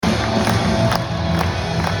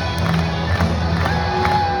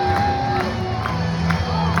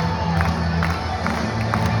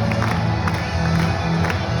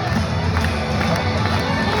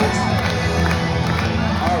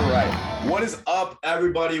up,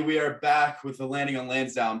 everybody? We are back with the Landing on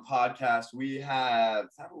Lansdowne podcast. We have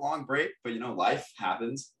had a long break, but life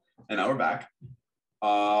happens, and now we're back.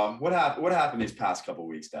 What happened these past couple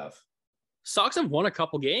weeks, Dev? Sox have won a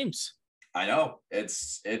couple games. I know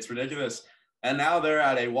it's ridiculous, and now they're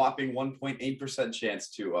at a whopping 1.8% chance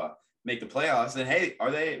to make the playoffs. And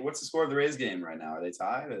hey, what's the score of the Rays game right now? Are they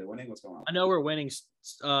tied? Are they winning? What's going on? I know we're winning.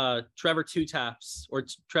 Trevor Toe Taps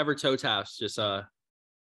just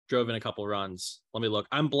drove in a couple runs. Let me look.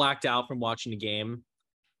 I'm blacked out from watching the game.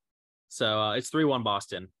 So it's 3-1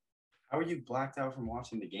 Boston. How are you blacked out from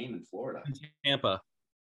watching the game in Florida? In Tampa.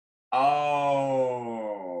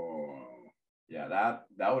 Oh, yeah,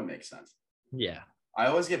 that would make sense. Yeah. I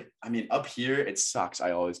always up here, it sucks.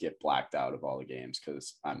 I always get blacked out of all the games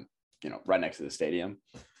because I'm, right next to the stadium.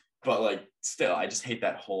 But still, I just hate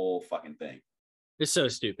that whole fucking thing. It's so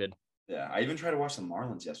stupid. Yeah, I even tried to watch the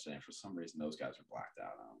Marlins yesterday, and for some reason, those guys are blacked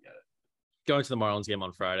out. I don't get it. Going to the Marlins game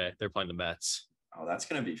on Friday. They're playing the Mets. Oh, that's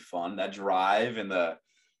going to be fun. That drive and are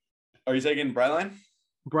you taking Brightline?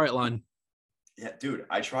 Brightline. Yeah, dude,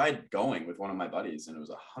 I tried going with one of my buddies, and it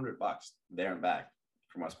was $100 there and back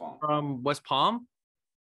from West Palm. From West Palm?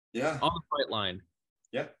 Yeah. On the Brightline.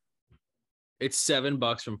 Yeah. It's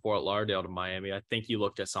 $7 from Fort Lauderdale to Miami. I think you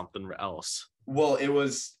looked at something else. Well, it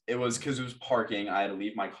was because it was parking. I had to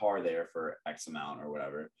leave my car there for X amount or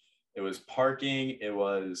whatever. It was parking. It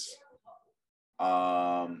was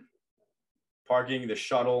parking, the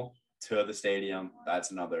shuttle to the stadium.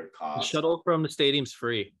 That's another cost. The shuttle from the stadium's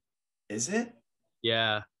free. Is it?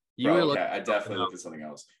 Yeah. Okay. I definitely looked at something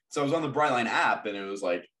else. So I was on the Brightline app, and it was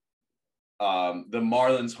the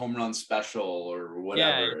Marlins home run special or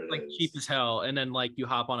whatever. Yeah, it's cheap as hell. And then you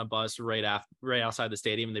hop on a bus right outside the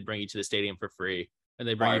stadium, and they bring you to the stadium for free, and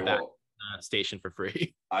they bring you back to the station for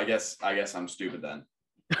free. I guess I'm stupid then.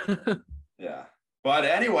 Yeah. But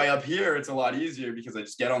anyway, up here it's a lot easier because I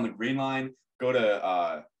just get on the green line, go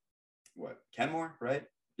to Kenmore, right?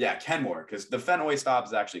 Yeah, Kenmore, because the Fenway stop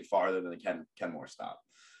is actually farther than the Kenmore stop.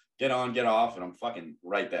 Get on, get off, and I'm fucking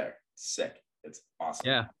right there. Sick. It's awesome.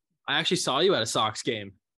 Yeah. I actually saw you at a Sox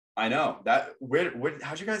game. I know that.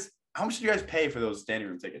 How much did you guys pay for those standing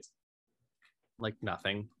room tickets?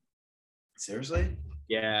 Nothing. Seriously?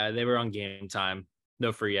 Yeah, they were on Game Time.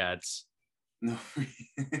 No free ads. No free.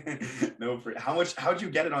 No free. How'd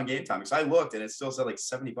you get it on Game Time? Because I looked and it still said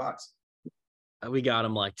 $70. We got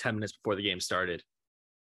them 10 minutes before the game started.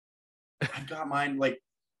 I got mine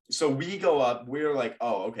so we go up. We're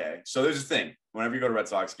oh, okay. So there's a thing. Whenever you go to Red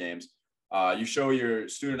Sox games, you show your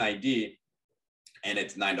student ID, and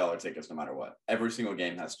it's $9 tickets no matter what. Every single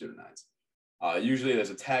game has student IDs. Usually there's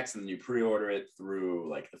a text, and then you pre-order it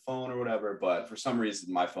through the phone or whatever. But for some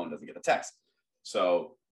reason, my phone doesn't get the text.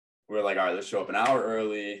 So we're all right, let's show up an hour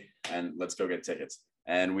early and let's go get tickets.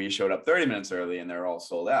 And we showed up 30 minutes early, and they're all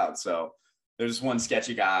sold out. So there's one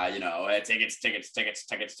sketchy guy,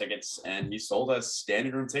 tickets. And he sold us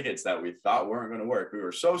standing room tickets that we thought weren't going to work. We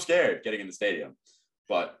were so scared getting in the stadium.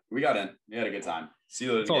 But we got in. We had a good time.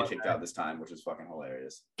 Steelers didn't get kicked out this time, which is fucking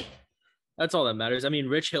hilarious. That's all that matters. I mean,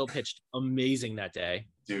 Rich Hill pitched amazing that day.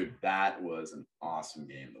 Dude, that was an awesome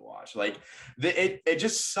game to watch. It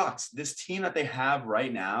just sucks. This team that they have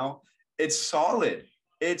right now, it's solid.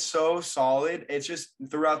 It's so solid. It's just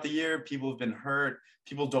throughout the year, people have been hurt.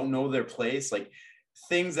 People don't know their place.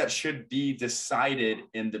 Things that should be decided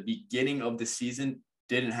in the beginning of the season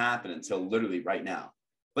didn't happen until literally right now.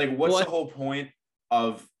 What's the whole point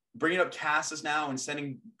of bringing up Casas now and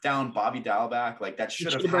sending down Bobby Dalbec? That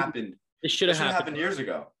should have happened. It should have happened years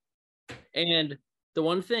ago. And the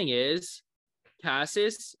one thing is,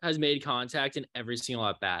 Casas has made contact in every single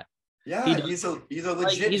at bat. Yeah, he's a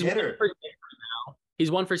legit hitter. He's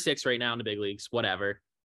 1 for 6 right now in the big leagues, whatever.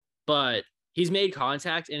 But he's made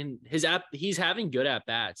contact, and he's having good at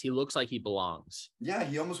bats. He looks like he belongs. Yeah,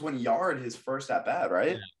 he almost went yard his first at bat,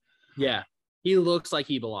 right? Yeah. He looks like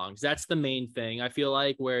he belongs. That's the main thing. I feel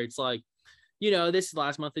where it's this is the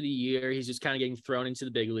last month of the year. He's just kind of getting thrown into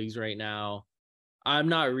the big leagues right now. I'm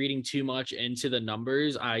not reading too much into the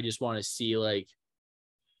numbers. I just want to see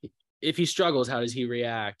if he struggles, how does he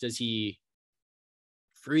react? Does he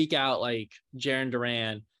freak out like Jarren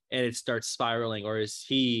Duran and it starts spiraling, or is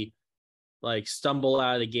he stumble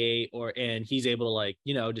out of the gate and he's able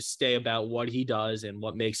to just stay about what he does and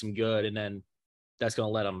what makes him good, and then that's going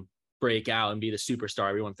to let him break out and be the superstar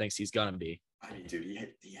everyone thinks he's gonna be. I mean, dude,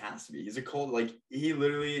 he has to be. He's he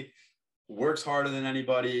literally works harder than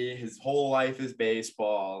anybody. His whole life is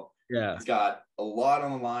baseball. Yeah. He's got a lot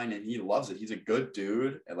on the line and he loves it. He's a good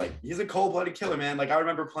dude. And like, he's a cold-blooded killer, man. Like, I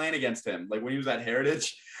remember playing against him. Like, when he was at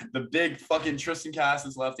Heritage, the big fucking Triston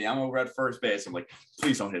Casas lefty. I'm over at first base. I'm like,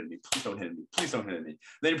 please don't hit me. Please don't hit me. Please don't hit me.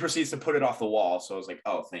 Then he proceeds to put it off the wall. So I was like,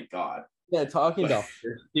 oh, thank God. Yeah, talking about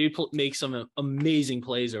dude makes some amazing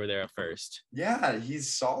plays over there at first. Yeah,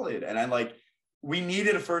 he's solid. And I like, we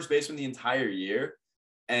needed a first baseman the entire year.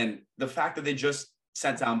 And the fact that they just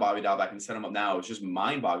sent down Bobby Dalbec and set him up now is just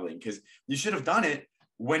mind-boggling, because you should have done it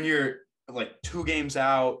when you're like 2 games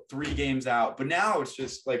out, 3 games out. But now it's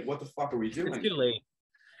just like, what the fuck are we doing? It's too late.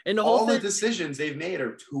 And the decisions they've made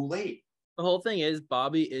are too late. The whole thing is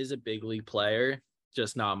Bobby is a big league player,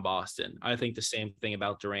 just not in Boston. I think the same thing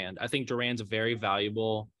about Durant. I think Durant's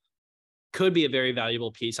could be a very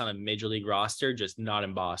valuable piece on a major league roster, just not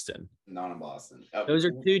in Boston. Not in Boston. Those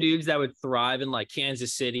are 2 dudes that would thrive in like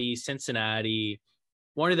Kansas City, Cincinnati,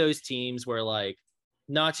 one of those teams where like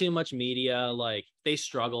not too much media, like they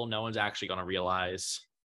struggle. No one's actually going to realize.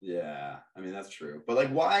 Yeah. I mean, that's true. But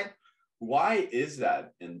like, why is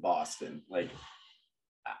that in Boston? Like,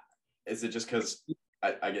 is it just because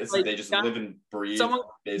I guess like, they just live and breathe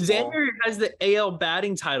baseball? Xander has the AL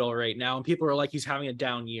batting title right now, and people are like, he's having a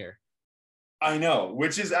down year. I know,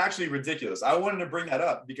 which is actually ridiculous. I wanted to bring that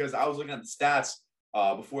up because I was looking at the stats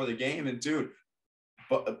before the game, and dude,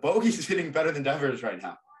 Bogey's hitting better than Devers right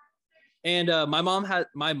now. And my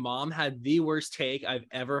mom had the worst take I've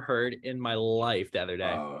ever heard in my life the other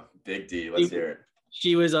day. Oh, Big D, let's hear it.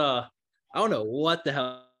 She was I don't know what the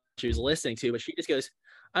hell she was listening to, but she just goes,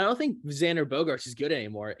 I don't think Xander Bogaerts is good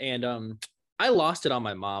anymore. And I lost it on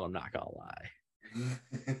my mom, I'm not gonna lie.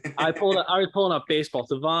 I was pulling up Baseball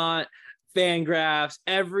Savant, Fangraphs,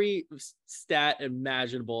 every stat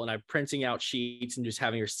imaginable, and I'm printing out sheets and just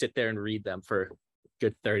having her sit there and read them for a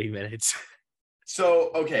good 30 minutes.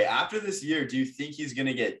 So, okay, after this year, do you think he's going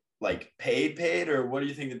to get like paid, or what do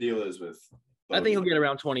you think the deal is with Bogey? I think he'll get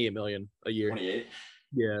around 28 million a year. 28?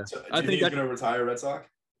 Yeah. So, I think he's going to retire Red Sox?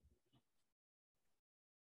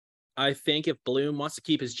 I think if Bloom wants to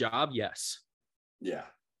keep his job, yes. Yeah.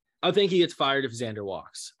 I think he gets fired if Xander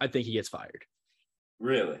walks. I think he gets fired.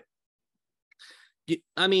 Really?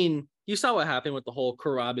 I mean, you saw what happened with the whole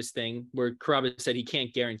Carabas thing, where Carabas said he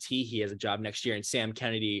can't guarantee he has a job next year, and Sam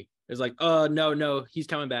Kennedy is like, oh, no, he's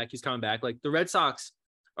coming back. Like, the Red Sox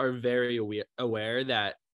are very aware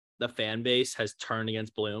that the fan base has turned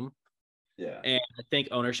against Bloom. Yeah. And I think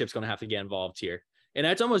ownership's going to have to get involved here. And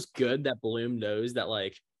that's almost good that Bloom knows that,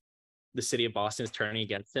 like, the city of Boston is turning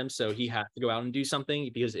against him, so he has to go out and do something,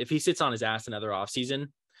 because if he sits on his ass another offseason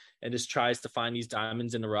and just tries to find these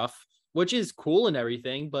diamonds in the rough, which is cool and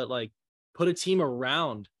everything, but, like, put a team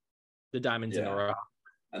around the diamonds in the rough.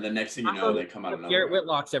 And the next thing you know, they come out of nowhere. Garrett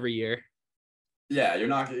Whitlocks every year. Yeah,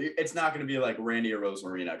 it's not going to be like Randy or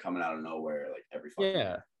Rosarina coming out of nowhere like every fucking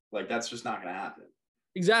year. Like, that's just not going to happen.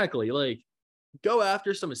 Exactly. Like, go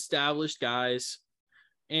after some established guys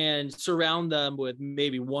and surround them with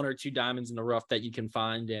maybe 1 or 2 diamonds in the rough that you can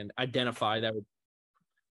find and identify that would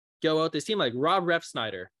go out this team. Like Rob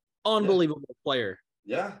Refsnyder, unbelievable player.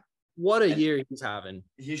 Yeah. What a year he's having.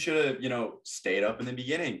 He should have, stayed up in the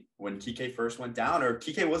beginning when Kike first went down, or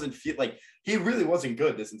Kike wasn't he really wasn't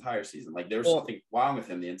good this entire season. Like, there was something wrong with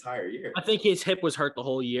him the entire year. I think his hip was hurt the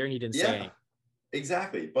whole year and he didn't say anything.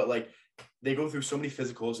 Exactly. But like, they go through so many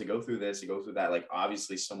physicals, they go through this, they go through that. Like,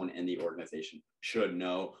 obviously someone in the organization should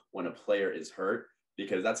know when a player is hurt,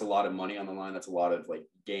 because that's a lot of money on the line. That's a lot of like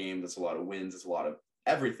game. That's a lot of wins. That's a lot of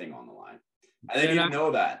everything on the line. I think you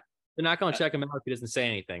know that. They're not going to check him out if he doesn't say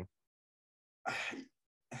anything.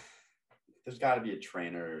 There's got to be a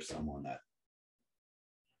trainer or someone that.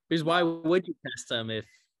 Because why would you test him if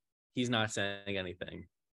he's not saying anything?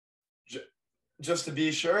 Just to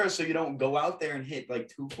be sure, so you don't go out there and hit like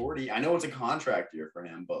 240. I know it's a contract year for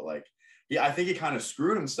him, but like, I think he kind of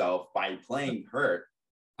screwed himself by playing hurt.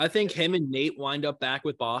 I think him and Nate wind up back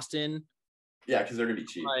with Boston. Yeah, because they're gonna be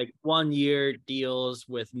cheap. Like 1-year deals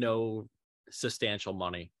with no substantial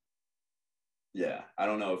money. Yeah, I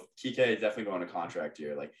don't know if Kike is definitely going to contract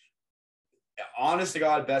year. Like, honest to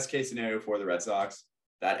God, best case scenario for the Red Sox,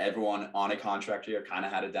 that everyone on a contract year kind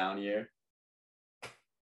of had a down year.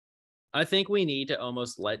 I think we need to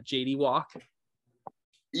almost let JD walk.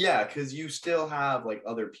 Yeah, because you still have like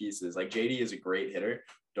other pieces. Like, JD is a great hitter.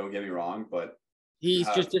 Don't get me wrong, but he's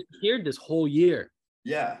just disappeared this whole year.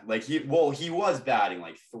 Yeah, like he was batting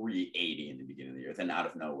like 380 in the beginning of the year, then out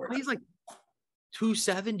of nowhere. He's like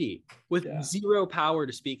 270 with zero power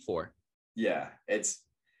to speak for. Yeah, it's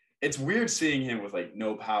weird seeing him with like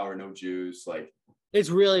no power, no juice. Like, it's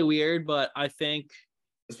really weird, but I think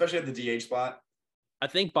especially at the DH spot. I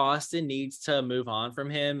think Boston needs to move on from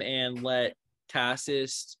him and let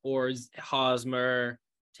Casas or Hosmer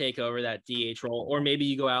take over that DH role, or maybe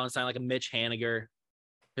you go out and sign like a Mitch Haniger,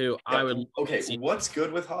 who I would Okay, see. what's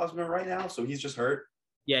good with Hosmer right now? So he's just hurt.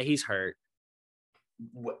 Yeah, he's hurt.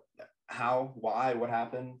 What? How? Why? What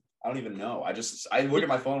happened? I don't even know. I look at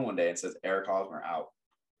my phone one day and it says Eric Hosmer out.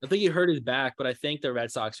 I think he hurt his back, but I think the Red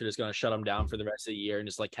Sox are just going to shut him down for the rest of the year and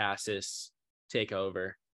just let Casas take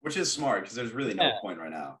over. Which is smart because there's really no point right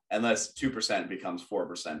now, unless 2% becomes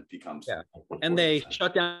 4% becomes. Yeah, 4%. And they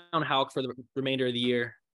shut down Houck for the remainder of the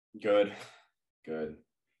year. Good.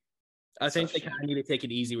 I think they kind of need to take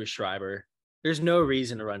it easy with Schreiber. There's no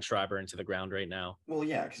reason to run Schreiber into the ground right now. Well,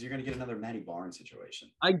 yeah, because you're going to get another Matty Barnes situation.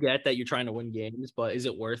 I get that you're trying to win games, but is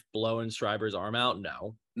it worth blowing Schreiber's arm out?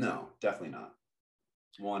 No, definitely not.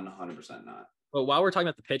 100% not. But while we're talking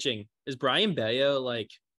about the pitching, is Brian Bayo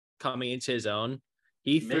like coming into his own?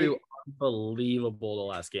 He threw unbelievable the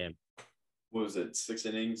last game. What was it? 6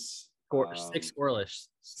 innings? 6 scoreless.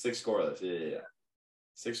 6 scoreless. Yeah.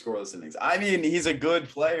 6 scoreless innings. I mean, he's a good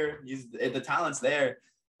player. The talent's there.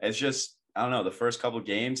 It's just, I don't know. The first couple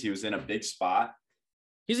games, he was in a big spot.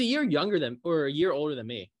 He's a year younger than, or a year older than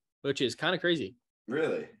me, which is kind of crazy.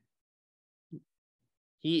 Really?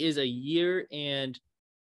 He is a year and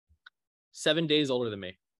 7 days older than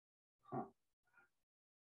me. Huh.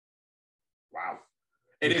 Wow.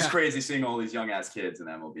 It is crazy seeing all these young ass kids in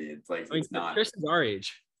MLB. It's like, it's not. Tristan's our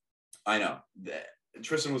age. I know.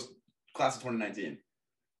 Triston was class of 2019.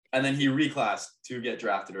 And then he reclassed to get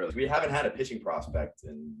drafted early. We haven't had a pitching prospect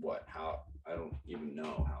in I don't even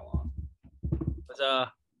know how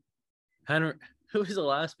long. Henry, who was the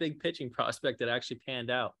last big pitching prospect that actually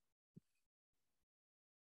panned out?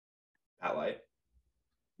 Pat Light.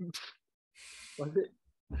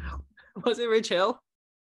 Was it Rich Hill?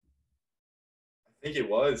 I think it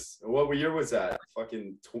was. What year was that?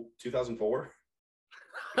 Fucking 2004?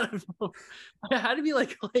 I don't know. It had to be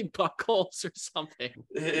like Buckles or something.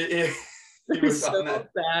 He was so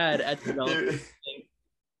bad at the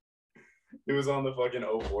He was on the fucking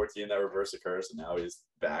 04 team that reversed the curse, and now he's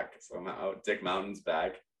back somehow. Dick Mountain's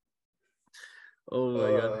back. Oh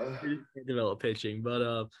my god, develop pitching,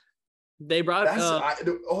 but they brought.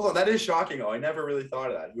 Hold on, that is shocking. Though I never really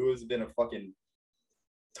thought of that. Who has been a fucking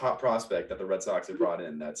top prospect that the Red Sox have brought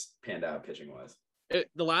in that's panned out pitching wise?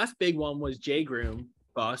 The last big one was Jay Groom,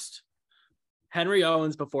 bust. Henry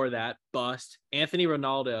Owens before that, bust. Anthony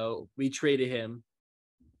Ronaldo, we traded him.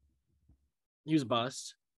 He was a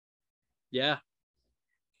bust. Yeah.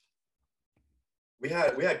 We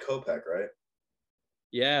had Kopech, right?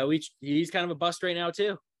 Yeah, he's kind of a bust right now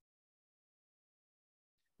too.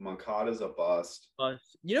 Moncada's a bust.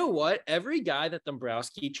 You know what? Every guy that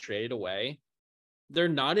Dombrowski traded away, they're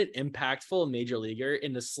not an impactful major leaguer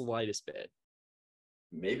in the slightest bit.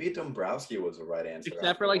 Maybe Dombrowski was the right answer.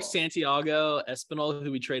 Except for like Santiago Espinal,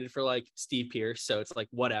 who we traded for like Steve Pierce. So it's like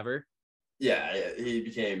whatever. Yeah, he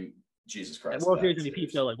became Jesus Christ. World Series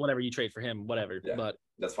MVP, so like whatever you trade for him, whatever. Yeah, but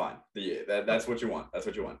that's fine. That's what you want. That's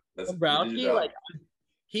what you want. Dombrowski,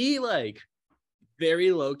 he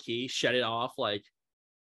very low key shut it off, like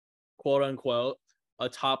quote unquote a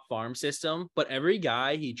top farm system. But every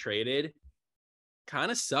guy he traded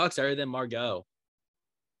kind of sucks other than Margot.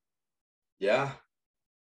 Yeah.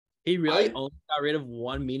 He really only got rid of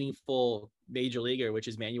one meaningful major leaguer, which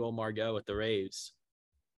is Manuel Margot with the Rays.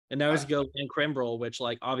 And that was go in Kimbrel, which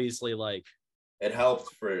like obviously like it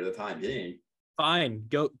helped for the time being. Fine.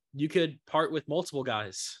 You could part with multiple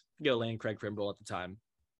guys. Go land Craig Kimbrel at the time.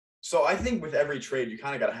 So I think with every trade, you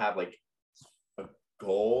kind of got to have like a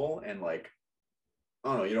goal and like, I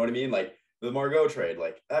don't know, you know what I mean? Like the Margot trade,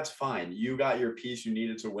 like that's fine. You got your piece you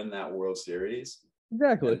needed to win that World Series.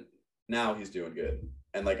 Exactly. Now he's doing good.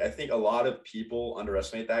 And like, I think a lot of people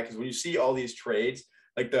underestimate that because when you see all these trades,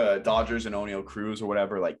 like the Dodgers and O'Neill Cruz or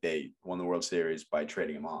whatever, like they won the World Series by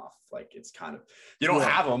trading him off. Like it's kind of, you don't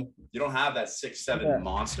have him. You don't have that 6'7"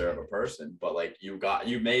 monster of a person, but like you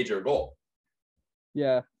made your goal.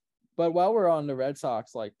 Yeah. But while we're on the Red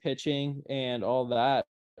Sox, like pitching and all that,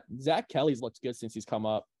 Zach Kelly's looked good since he's come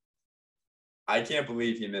up. I can't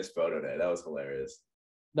believe he missed photo day. That was hilarious.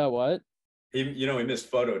 That what? He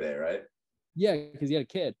missed photo day, right? Yeah, because he had a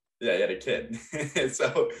kid. Yeah, he had a kid.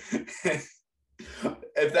 So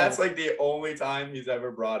if that's like the only time he's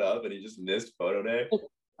ever brought up and he just missed photo day.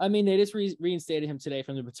 I mean, they just reinstated him today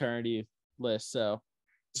from the paternity list. So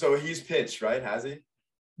he's pitched, right? Has he?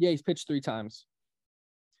 Yeah, he's pitched 3 times.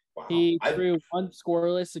 Wow. He threw 1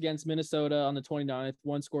 scoreless against Minnesota on the 29th,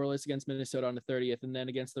 1 scoreless against Minnesota on the 30th, and then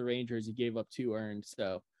against the Rangers, he gave up 2 earned.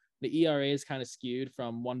 So the ERA is kind of skewed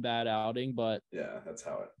from one bad outing, but yeah, that's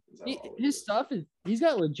how it his stuff is he's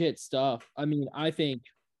got legit stuff. I mean, I think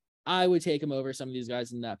I would take him over some of these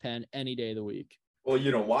guys in that pen any day of the week. Well,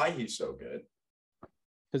 you know why he's so good?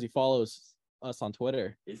 Because he follows us on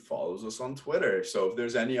Twitter. He follows us on Twitter. So if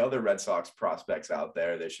there's any other Red Sox prospects out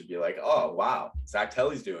there, they should be like, oh, wow, Zach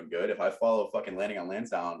Telly's doing good. If I follow fucking Landing on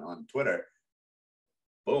Lansdowne on Twitter,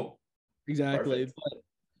 boom. Exactly. But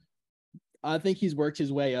I think he's worked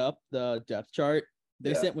his way up the depth chart.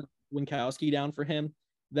 They sent Winkowski down for him.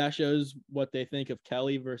 That shows what they think of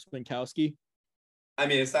Kelly versus Winkowski. I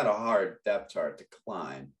mean, it's not a hard depth chart to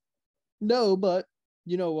climb. No, but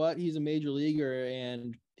you know what? He's a major leaguer,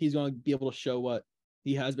 and he's going to be able to show what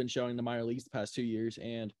he has been showing in the minor leagues the past 2 years,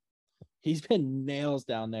 and he's been nails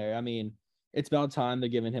down there. I mean, it's about time they're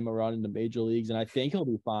giving him a run in the major leagues, and I think he'll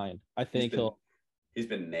be fine. I think he's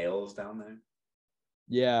been nails down there.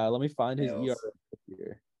 Yeah, let me find his ERA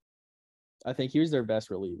here. I think he was their best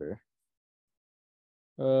reliever.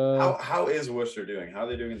 How is Worcester doing? How are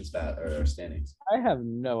they doing in the standings? I have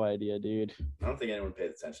no idea, dude. I don't think anyone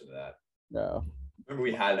paid attention to that. No. Remember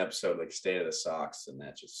we had an episode like State of the Sox, and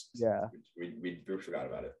that just we forgot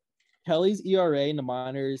about it. Kelly's ERA in the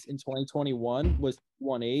minors in 2021 was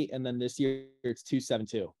 1.8, and then this year it's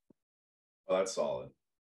 2.72. Oh, that's solid.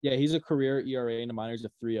 Yeah, he's a career ERA in the minors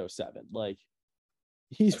of 3.07. Like,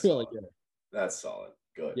 he's really good. That's solid.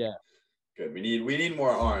 Good. Yeah. Good. We need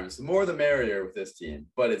more arms. The more the merrier with this team.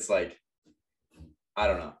 But it's like, I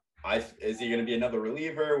don't know. Is he going to be another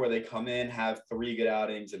reliever where they come in, have 3 good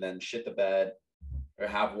outings, and then shit the bed, or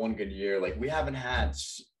have 1 good year? Like, we haven't had.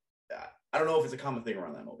 I don't know if it's a common thing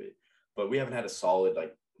around the MLB, but we haven't had a solid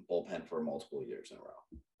like bullpen for multiple years in a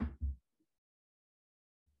row.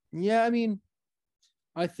 Yeah, I mean,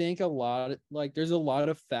 I think there's a lot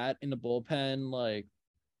of fat in the bullpen. Like,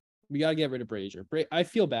 we gotta get rid of Brazier. I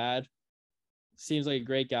feel bad. Seems like a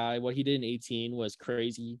great guy. What he did in 18 was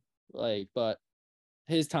crazy. Like, but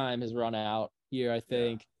his time has run out here, I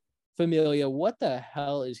think. Yeah. Familia, what the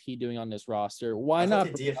hell is he doing on this roster? Why not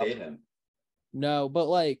DFA him? No, but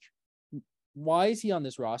like, why is he on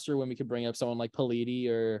this roster when we could bring up someone like Politi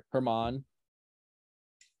or Herman?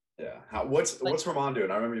 Yeah. What's Herman doing?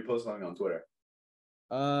 I remember you posted something on Twitter.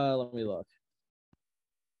 Let me look.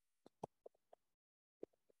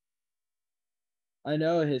 I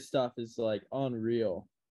know his stuff is like unreal.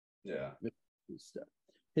 Yeah.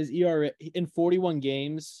 His ERA in 41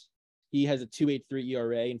 games, he has a 2.83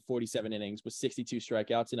 ERA in 47 innings with 62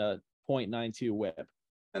 strikeouts and a .92 WHIP.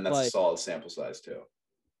 And that's a solid sample size too.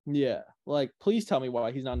 Yeah. Like, please tell me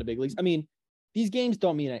why he's not in the big leagues. I mean, these games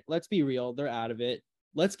don't mean it. Let's be real. They're out of it.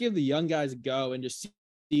 Let's give the young guys a go and just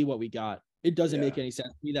see what we got. It doesn't make any sense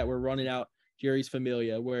to me that we're running out Jerry's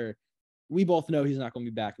Familia, where we both know he's not going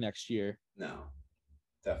to be back next year. No,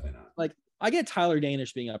 definitely not. Like, I get Tyler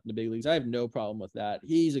Danish being up in the big leagues. I have no problem with that.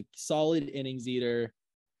 He's a solid innings eater.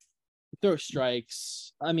 Throw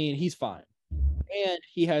strikes. I mean, he's fine. And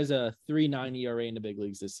he has a 3.9 ERA in the big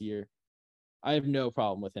leagues this year. I have no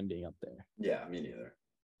problem with him being up there. Yeah, me neither.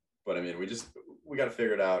 But I mean, we got to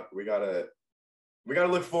figure it out. We got to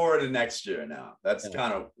look forward to next year now. That's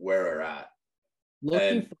kind of where we're at.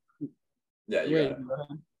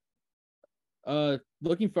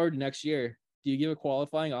 Looking forward to next year. Do you give a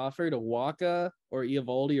qualifying offer to Waka or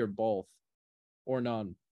Eovaldi or both? Or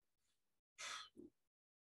none?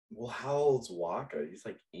 Well, how old's Waka? He's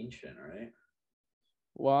like ancient, right?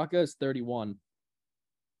 Waka is 31.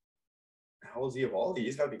 How old's Eovaldi?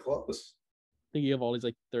 He's got to be close. I think Eovaldi's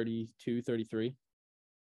like 32, 33.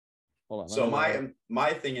 Hold on. So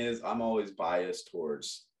my thing is, I'm always biased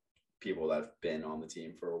towards people that have been on the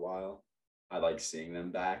team for a while. I like seeing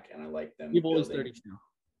them back, and I like them. Eovaldi's 32.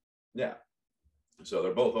 Yeah. So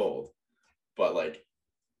they're both old, but like,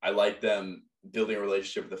 I like them building a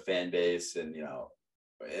relationship with the fan base and, you know,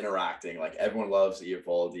 interacting. Like, everyone loves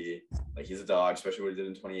Eovaldi. Like, he's a dog, especially what he did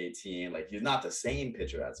in 2018. Like, he's not the same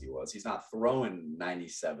pitcher as he was. He's not throwing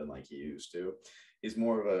 97 like he used to. He's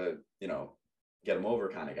more of a, you know, get him over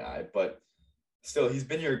kind of guy. But still, he's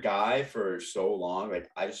been your guy for so long. Like,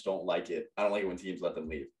 I just don't like it. I don't like it when teams let them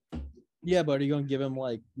leave. Yeah, but are you going to give him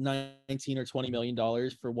like $19 or $20 million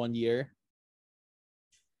for 1 year?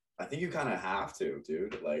 I think you kind of have to,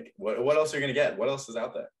 dude. Like, what else are you going to get? What else is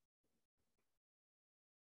out there?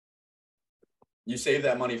 You save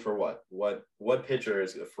that money for what? What pitcher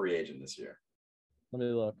is a free agent this year? Let me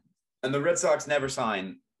look. And the Red Sox never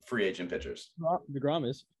sign free agent pitchers. DeGrom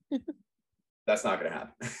is. That's not going to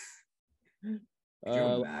happen. Could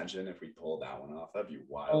you imagine if we pulled that one off? That'd be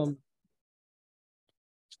wild.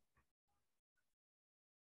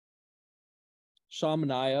 Sean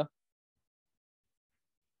Manaea.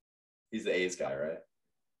 He's the A's guy, right?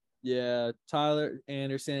 Yeah, Tyler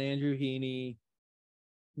Anderson, Andrew Heaney,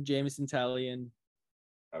 Jameson Tallien.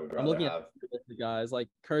 I would I'm rather looking have at the guys like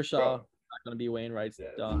Kershaw. Bro. Not going to be Wainwright's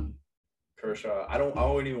Yeah. done. Kershaw. I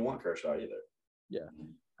wouldn't even want Kershaw either. Yeah.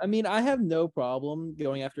 I mean, I have no problem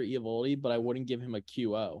going after Eovaldi, but I wouldn't give him a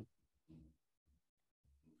QO.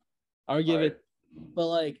 I would give it, but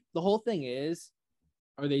like the whole thing is,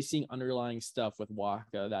 are they seeing underlying stuff with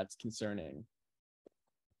Waka that's concerning?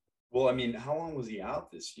 Well, I mean, how long was he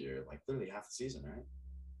out this year? Like literally half the season, right?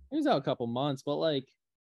 He was out a couple months, but like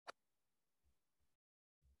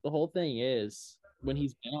the whole thing is when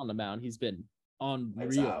he's been on the mound, he's been on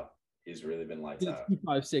Lights real. out. He's really been lights out.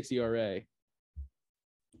 2.56 ERA.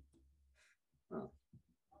 Huh.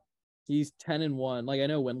 He's 10-1. Like I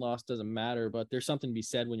know win-loss doesn't matter, but there's something to be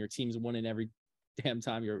said when your team's winning every damn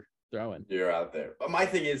time you're throwing. You're out there. But my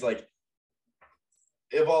thing is like,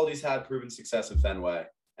 Eovaldi's had proven success in Fenway,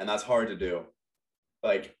 and that's hard to do.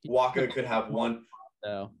 Like Waka could have one.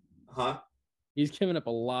 No. Huh? He's given up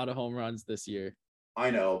a lot of home runs this year. I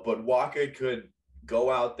know, but Waka could go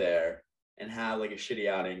out there and have like a shitty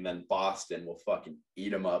outing, then Boston will fucking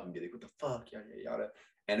eat him up and be like, what the fuck? Yada, yada, yada.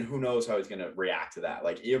 And who knows how he's going to react to that.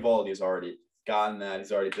 Like Eovaldi's already gotten that.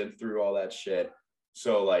 He's already been through all that shit.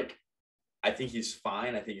 So like, I think he's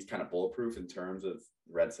fine. I think he's kind of bulletproof in terms of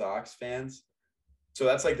Red Sox fans. So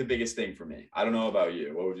that's like the biggest thing for me. I don't know about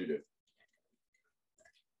you. What would you do?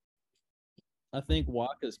 I think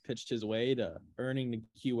Waka's pitched his way to earning the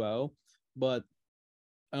QO, but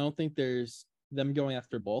I don't think there's them going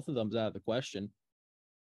after both of them's out of the question.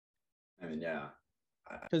 I mean, yeah.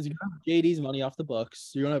 Because you have JD's money off the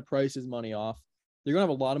books. You're going to have Price's money off. You're going to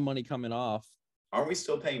have a lot of money coming off. Aren't we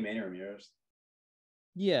still paying Manny Ramirez?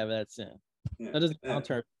 Yeah, that's it. Yeah. That doesn't count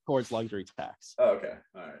towards luxury tax. Oh, okay.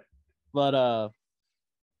 All right.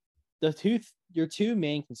 But your two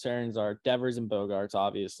main concerns are Devers and Bogarts,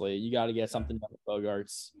 obviously. You got to get something done with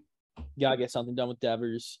Bogarts. You got to get something done with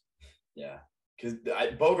Devers. Yeah. Because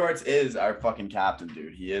Bogarts is our fucking captain,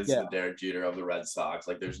 dude. He is the Derek Jeter of the Red Sox.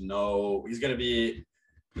 Like, he's going to be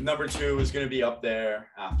number 2 is going to be up there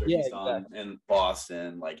after he's done in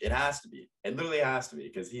Boston. Like, it has to be. It literally has to be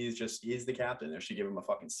because he's the captain. They should give him a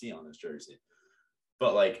fucking C on his jersey.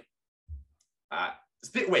 But, like,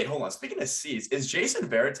 wait, hold on. Speaking of C's, is Jason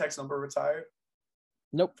Varitek's number retired?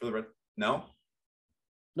 Nope. For the Red? No?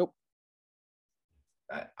 Nope.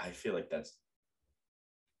 I feel like that's.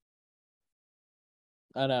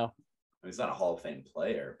 I know. I mean, he's not a Hall of Fame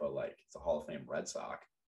player, but like it's a Hall of Fame Red Sox.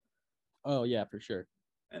 Oh yeah, for sure.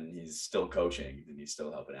 And he's still coaching and he's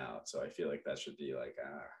still helping out. So I feel like that should be like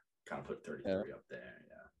kind of put 33 up there.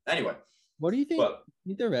 Yeah. Anyway. What do you think?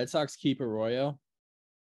 Think the Red Sox keep Arroyo?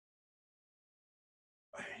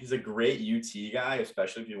 He's a great UT guy,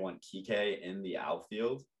 especially if you want Kike in the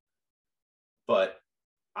outfield. But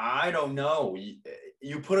I don't know.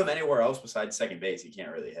 You put him anywhere else besides second base, he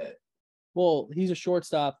can't really hit. Well, he's a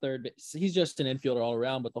shortstop, third base. He's just an infielder all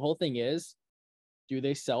around. But the whole thing is, do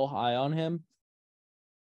they sell high on him?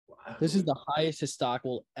 Wow. This is the highest his stock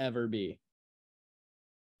will ever be.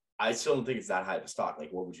 I still don't think it's that high of a stock.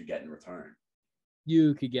 Like, what would you get in return?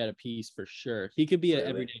 You could get a piece for sure. He could be an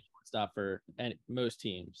everyday shortstop for most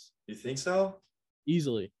teams. You think so?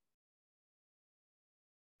 Easily.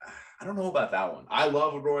 I don't know about that one. I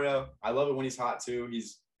love Arroyo. I love it when he's hot too.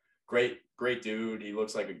 He's great dude. He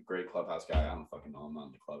looks like a great clubhouse guy. I don't fucking know him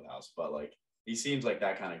on the clubhouse, but like he seems like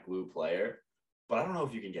that kind of glue player. But I don't know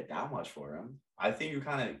if you can get that much for him. I think you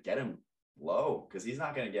kind of get him low because he's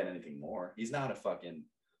not going to get anything more. He's not a fucking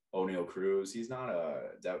O'Neal Cruz. He's not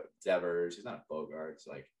a Devers. He's not a Bogarts.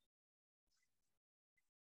 Like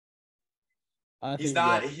he's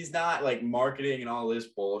not like marketing and all this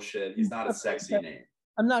bullshit. He's not a sexy name.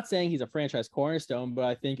 I'm not saying he's a franchise cornerstone, but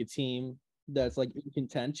I think a team that's like in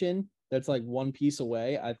contention, that's like one piece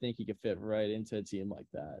away, I think he could fit right into a team like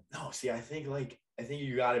that. No, see, I think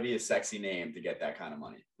you got to be a sexy name to get that kind of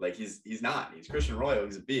money. Like he's not. He's Christian Arroyo.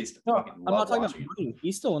 He's a beast. No, I'm not talking about money.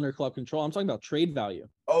 He's still under club control. I'm talking about trade value.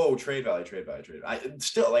 Oh, trade value. I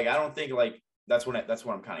don't think like that's what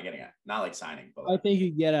I'm kind of getting at. Not like signing, but like, I think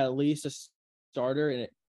you get at least a starter in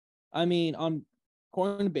it. I mean,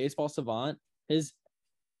 according to Baseball Savant, his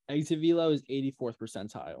exit velo is 84th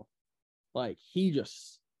percentile. Like he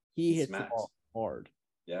hits the ball hard.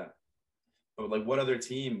 Yeah. But like what other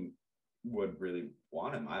team would really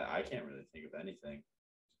want him? I can't really think of anything.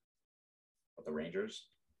 But the Rangers,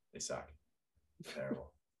 they suck.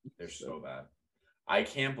 Terrible. They're so bad. I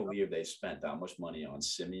can't believe they spent that much money on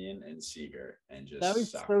Simeon and Seager and just that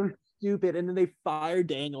was so stupid. And then they fired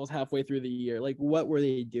Daniels halfway through the year. Like what were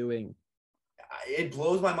they doing? it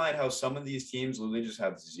blows my mind how some of these teams literally just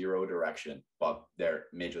have zero direction, but they're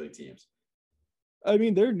major league teams. I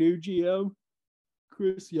mean, their new GM,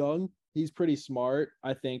 Chris Young, he's pretty smart.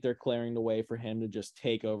 I think they're clearing the way for him to just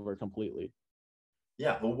take over completely.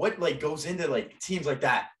 Yeah, but what like goes into like teams like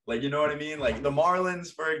that? Like, you know what I mean? Like the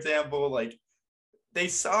Marlins, for example, like they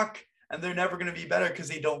suck and they're never going to be better because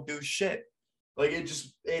they don't do shit. Like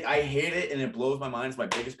I hate it and it blows my mind. It's my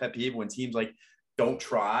biggest pet peeve when teams like don't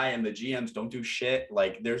try and the GMs don't do shit.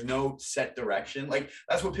 Like there's no set direction. Like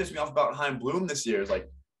that's what pissed me off about Chaim Bloom this year is like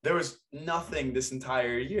there was nothing this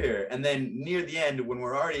entire year. And then near the end when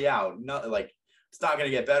we're already out, like it's not going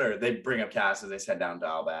to get better. They bring up Casas. They send down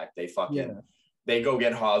Dialback. They fucking they go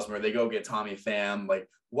get Hosmer. They go get Tommy Pham. Like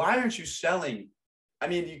why aren't you selling? I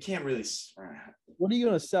mean, you can't really. What are you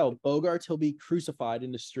going to sell? Bogarts, he'll be crucified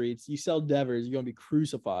in the streets. You sell Devers, you're going to be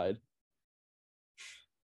crucified.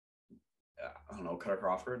 I don't know, Cutter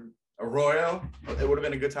Crawford. Arroyo. It would have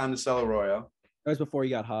been a good time to sell Arroyo. That was before he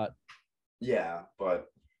got hot. Yeah, but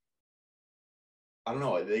I don't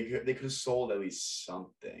know. They could have sold at least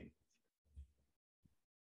something.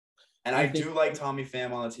 And I do like Tommy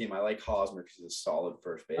Pham on the team. I like Hosmer because he's a solid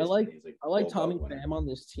first baseman. I like Tommy Pham on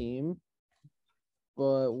this team.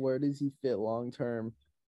 But where does he fit long term?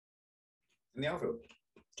 In the outfield.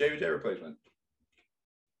 JBJ replacement.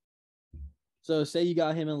 So say you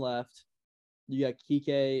got him in left. You got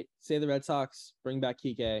Kike. Say the Red Sox bring back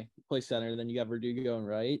Kike, play center. Then you got Verdugo and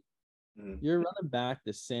right. Mm-hmm. You're running back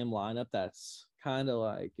the same lineup. That's kind of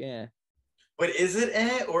like, eh. But is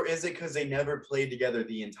it or is it because they never played together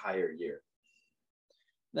the entire year?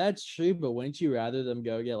 That's true, but wouldn't you rather them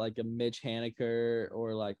go get like a Mitch Haniger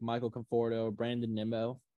or like Michael Conforto or Brandon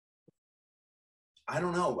Nimmo? I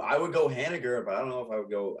don't know. I would go Haniger, but I don't know if I would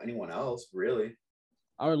go anyone else, really.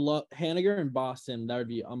 I would love Haniger in Boston. That would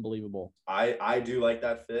be unbelievable. I do like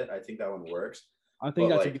that fit. I think that one works. I think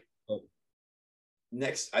that's like, a good fit.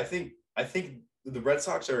 Next, I think the Red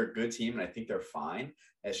Sox are a good team, and I think they're fine.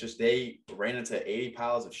 It's just they ran into 80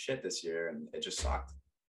 piles of shit this year, and it just sucked.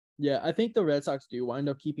 Yeah, I think the Red Sox do wind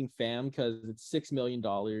up keeping Pham because it's $6 million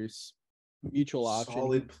mutual option.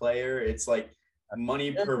 Solid player. It's like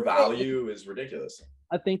money per value is ridiculous.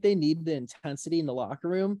 I think they need the intensity in the locker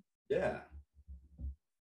room. Yeah.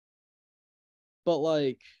 But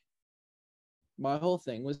like my whole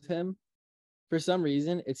thing with him, for some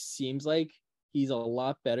reason, it seems like he's a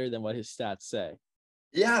lot better than what his stats say.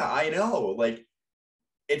 Yeah, I know. Like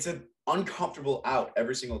it's an uncomfortable out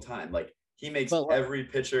every single time. Like he makes every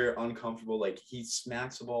pitcher uncomfortable. Like he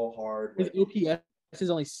smacks the ball hard. His OPS is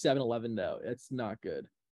only 711 though. It's not good.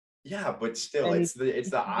 Yeah, but still, it's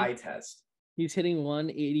the eye test. He's hitting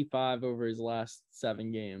 185 over his last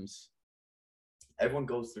 7 games. Everyone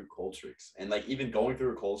goes through cold streaks, and like even going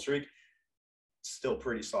through a cold streak, still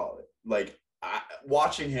pretty solid. Like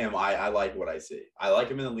watching him, I like what I see. I like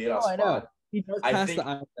him in the leadoff spot. I know. He does pass the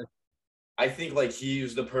eye test. I think like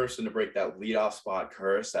he's the person to break that leadoff spot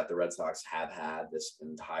curse that the Red Sox have had this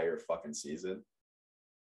entire fucking season.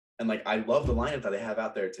 And like I love the lineup that they have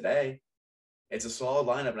out there today. It's a solid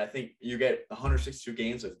lineup, and I think you get 162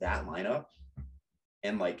 games of that lineup,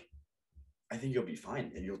 and like I think you'll be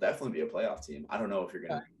fine, and you'll definitely be a playoff team. I don't know if you're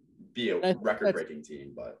gonna be a record-breaking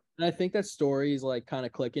team, but I think that story is like kind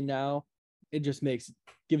of clicking now. It just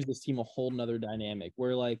gives this team a whole nother dynamic.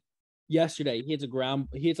 Where like yesterday he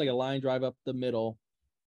hits like a line drive up the middle,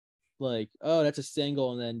 like oh that's a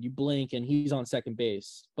single, and then you blink and he's on second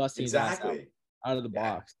base, busting his ass out of the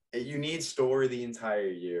box. You need Story the entire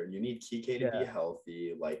year. You need Kike to be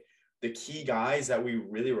healthy. Like the key guys that we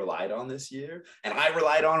really relied on this year, and I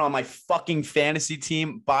relied on my fucking fantasy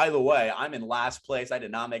team. By the way, I'm in last place. I did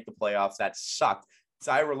not make the playoffs. That sucked.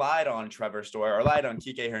 So I relied on Trevor Story, relied on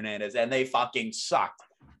Kike Hernandez, and they fucking sucked.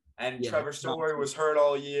 And Trevor Story was hurt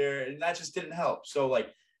all year, and that just didn't help. So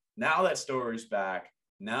like now that Story's back,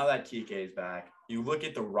 now that Kike's back, you look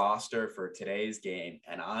at the roster for today's game,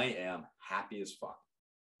 and I am happy as fuck.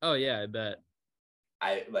 Oh yeah, I bet.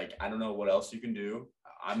 I don't know what else you can do.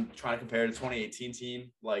 I'm trying to compare to 2018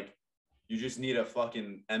 team. Like you just need a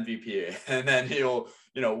fucking MVP, and then he'll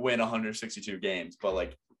win 162 games. But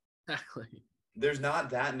like exactly, there's not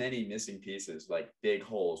that many missing pieces, like big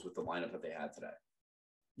holes with the lineup that they had today.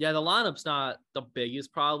 Yeah, the lineup's not the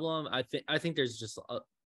biggest problem. I think there's just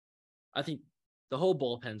I think the whole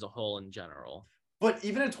bullpen's a hole in general. But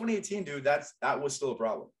even in 2018, dude, that was still a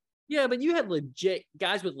problem. Yeah, but you had legit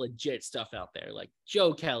guys with legit stuff out there, like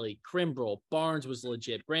Joe Kelly, Kimbrel, Barnes was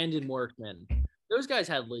legit, Brandon Workman. Those guys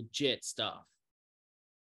had legit stuff.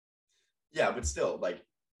 Yeah, but still, like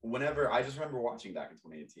whenever I just remember watching back in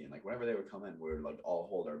 2018, like whenever they would come in, we would like all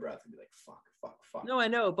hold our breath and be like, fuck, fuck, fuck. No, I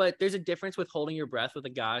know, but there's a difference with holding your breath with a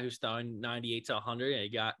guy who's throwing 98 to 100 and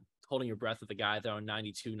you got holding your breath with a guy throwing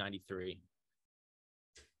 92, 93.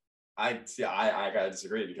 I gotta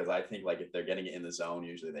disagree because I think like if they're getting it in the zone,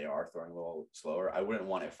 usually they are throwing a little slower. I wouldn't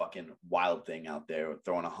want a fucking wild thing out there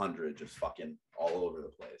throwing 100 just fucking all over the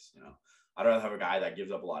place, you know. I'd rather have a guy that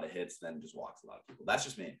gives up a lot of hits than just walks a lot of people. That's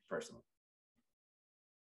just me personally.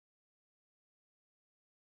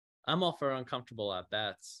 I'm all for uncomfortable at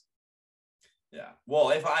bats. Yeah.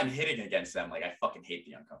 Well, if I'm hitting against them, like I fucking hate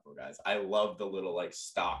the uncomfortable guys. I love the little like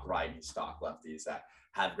stock righty, stock lefties that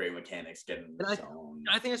have great mechanics, get in the zone.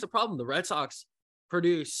 I think that's the problem. The Red Sox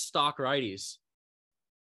produce stock righties.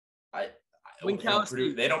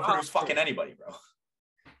 They don't produce fucking anybody, bro.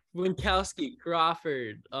 Winkowski,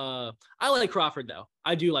 Crawford. I like Crawford though.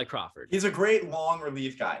 I do like Crawford. He's a great long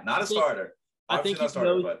relief guy, not a starter. I think not a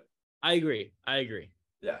starter, but I agree.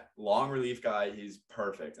 Yeah, long relief guy. He's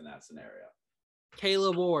perfect in that scenario.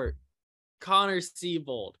 Caleb Ward, Connor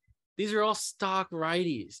Seabold. These are all stock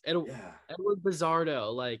righties. Edward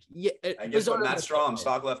Bizardo, like I guess what Matt Strom,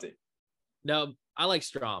 stock lefty. No, I like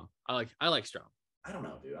Strom. I like Strom. I don't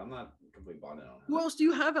know, dude. I'm not completely bought in on him. Who else do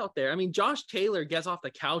you have out there? I mean, Josh Taylor gets off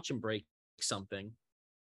the couch and breaks something.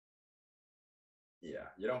 Yeah,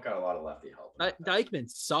 you don't got a lot of lefty help. Dykeman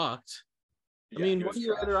sucked. Yeah, I mean, what are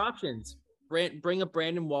your other options? Bring up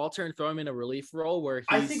Brandon Walter and throw him in a relief role where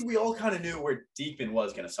I think we all kind of knew where Diekman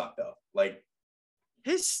was going to suck, though. Like,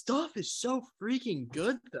 his stuff is so freaking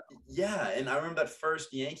good, though. Yeah, and I remember that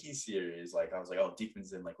first Yankees series. Like, I was like, oh,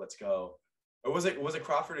 Diekman's in. Like, let's go. Or was it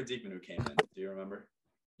Crawford or Diekman who came in? Do you remember?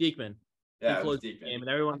 Diekman. Yeah, it was Diekman. And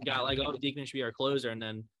everyone got like, oh, Diekman should be our closer. And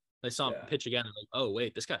then they saw him pitch again. And like, oh,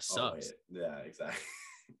 wait, this guy sucks. Yeah, exactly.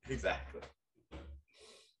 Exactly.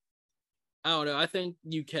 I don't know. I think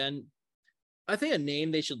a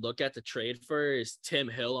name they should look at to trade for is Tim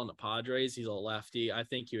Hill on the Padres. He's a lefty. I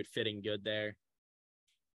think he would fit in good there.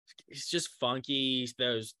 He's just funky. He's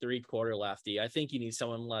those 3/4 lefty. I think you need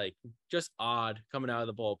someone like just odd coming out of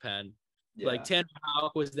the bullpen. Yeah. Like Tanner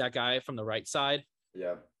Houck was that guy from the right side.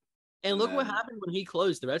 Yeah. And look what happened when he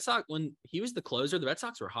closed. The Red Sox, when he was the closer, the Red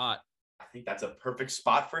Sox were hot. I think that's a perfect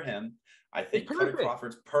spot for him. I think Cutter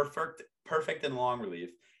Crawford's perfect in long relief.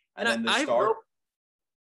 And then the start.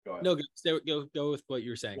 Go ahead. No, go with what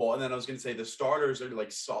you're saying. Well, and then I was going to say the starters are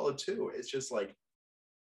like solid too. It's just like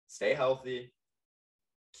stay healthy,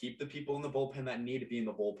 keep the people in the bullpen that need to be in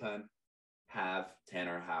the bullpen, have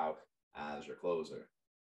Tanner Houck as your closer.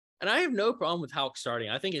 And I have no problem with Houck starting.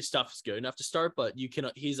 I think his stuff is good enough to start, but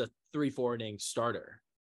he's a 3-4 inning starter.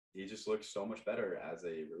 He just looks so much better as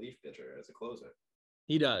a relief pitcher, as a closer.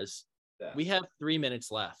 He does. Yeah. We have 3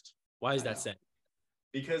 minutes left. Why is that saying?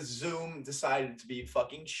 Because Zoom decided to be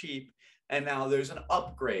fucking cheap, and now there's an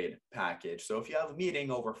upgrade package. So if you have a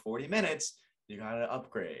meeting over 40 minutes, you got to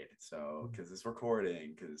upgrade. So because it's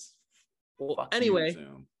recording. Anyway,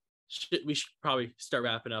 we should probably start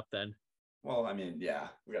wrapping up then. Well, I mean, yeah,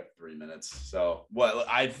 we got 3 minutes. So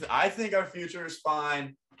I think our future is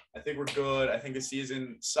fine. I think we're good. I think the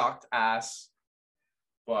season sucked ass,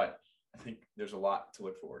 but I think there's a lot to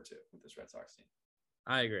look forward to with this Red Sox team.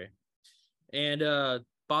 I agree. And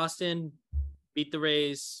Boston beat the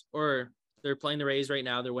Rays, or they're playing the Rays right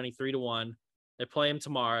now. They're winning 3-1. They play them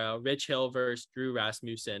tomorrow. Rich Hill versus Drew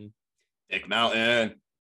Rasmussen. Dick Mountain.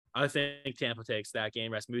 I think Tampa takes that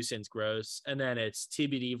game. Rasmussen's gross. And then it's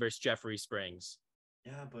TBD versus Jeffrey Springs.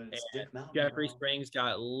 Yeah, but it's Dick Mountain. Jeffrey Springs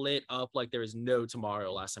got lit up like there was no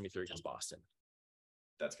tomorrow last time he threw against Boston.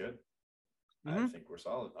 That's good. Mm-hmm. I think we're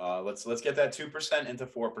solid. Let's get that 2% into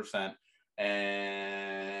 4%.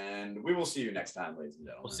 And we will see you next time, ladies and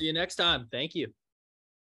gentlemen. We'll see you next time. Thank you.